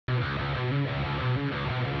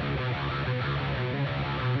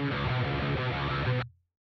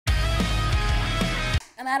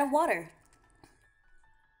I'm out of water.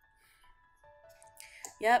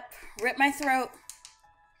 Yep. Rip my throat.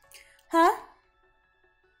 Huh?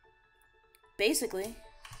 Basically.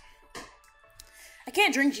 I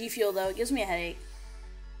can't drink G Fuel though. It gives me a headache.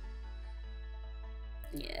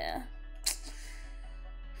 Yeah.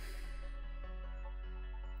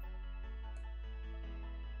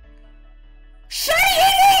 Shiny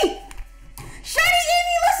Eevee! Shiny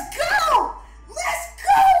Eevee, let's go! Let's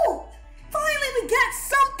go! Finally, we got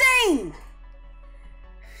something!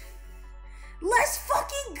 Let's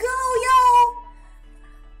fucking go, yo!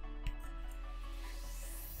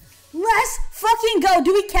 Let's fucking go.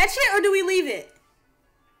 Do we catch it or do we leave it?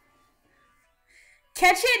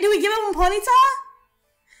 Catch it? Do we give him Ponyta?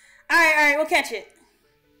 Alright, we'll catch it.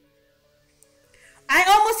 I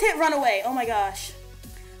almost hit Runaway. Oh my gosh.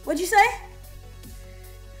 What'd you say?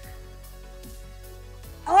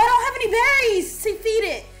 Oh, I don't have any berries to feed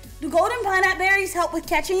it. Do golden pineapple berries help with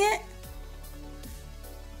catching it?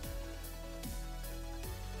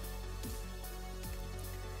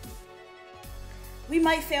 We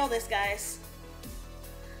might fail this, guys.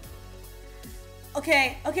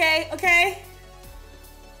 Okay.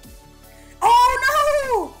 Oh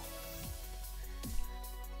no!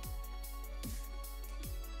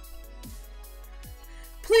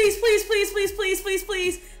 Please,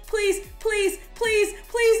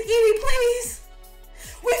 Eevee, please!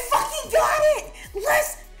 We fucking got it!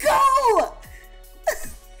 Let's go!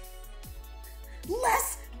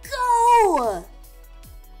 Let's go!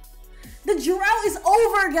 The drought is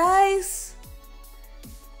over, guys!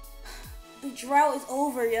 The drought is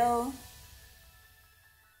over, yo.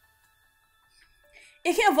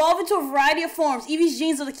 It can evolve into a variety of forms. Eevee's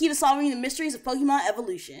genes are the key to solving the mysteries of Pokemon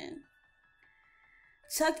evolution.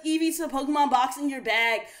 Tuck Eevee to the Pokemon box in your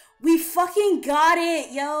bag. We fucking got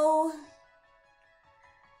it, yo.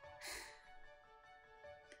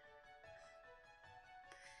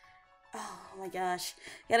 Oh my gosh.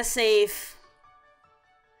 Gotta save.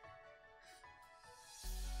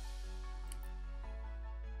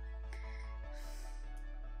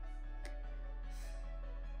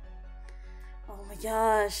 Oh my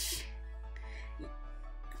gosh.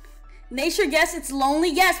 Nature guess it's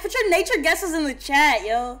lonely. Yes, put your nature guesses in the chat,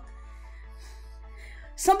 yo.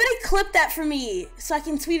 Somebody clip that for me so I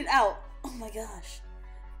can tweet it out. Oh my gosh.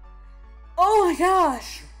 Oh my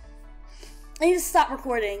gosh. I need to stop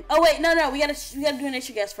recording. Oh wait, no, we gotta do a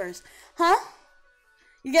nature guess first. Huh?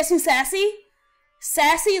 You guessing sassy?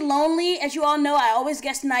 Sassy, lonely. As you all know, I always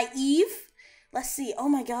guess naive. Let's see. Oh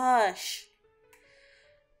my gosh.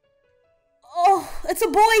 Oh, it's a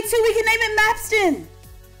boy too. We can name it Mapston.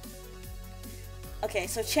 Okay,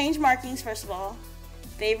 so change markings first of all.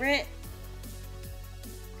 Favorite.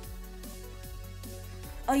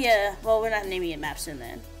 Oh yeah, well we're not naming it Mapston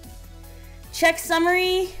then. Check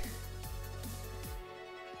summary.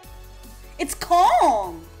 It's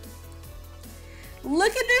Calm.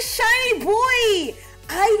 Look at this shiny boy.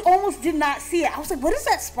 I almost did not see it. I was like, what is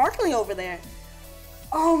that sparkling over there?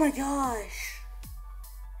 Oh my gosh.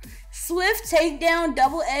 Swift takedown,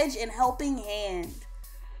 double edge, and helping hand.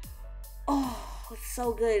 Oh. It's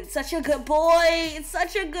so good. It's such a good boy. It's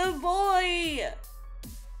such a good boy.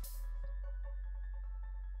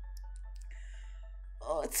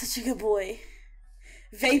 Oh, it's such a good boy.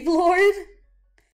 Vape Lord.